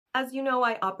As you know,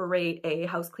 I operate a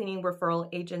house cleaning referral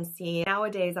agency.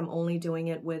 Nowadays, I'm only doing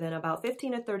it within about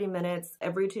 15 to 30 minutes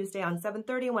every Tuesday on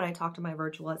 7:30 when I talk to my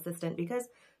virtual assistant, because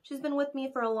she's been with me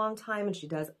for a long time and she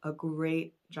does a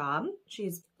great job.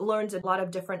 She's learned a lot of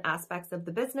different aspects of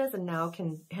the business and now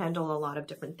can handle a lot of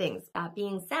different things. That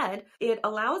being said, it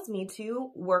allows me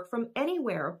to work from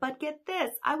anywhere. But get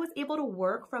this, I was able to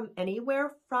work from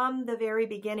anywhere from the very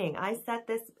beginning. I set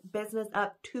this business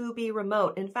up to be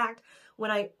remote. In fact, when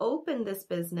I opened this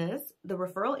business, the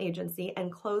referral agency,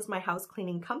 and closed my house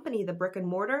cleaning company, the brick and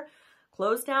mortar,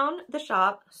 closed down the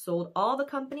shop, sold all the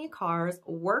company cars,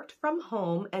 worked from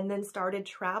home, and then started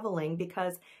traveling,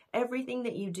 because everything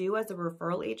that you do as a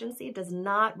referral agency does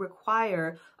not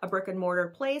require a brick and mortar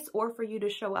place or for you to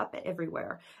show up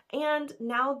everywhere. And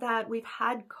now that we've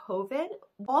had COVID,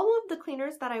 all of the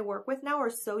cleaners that I work with now are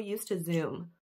so used to Zoom.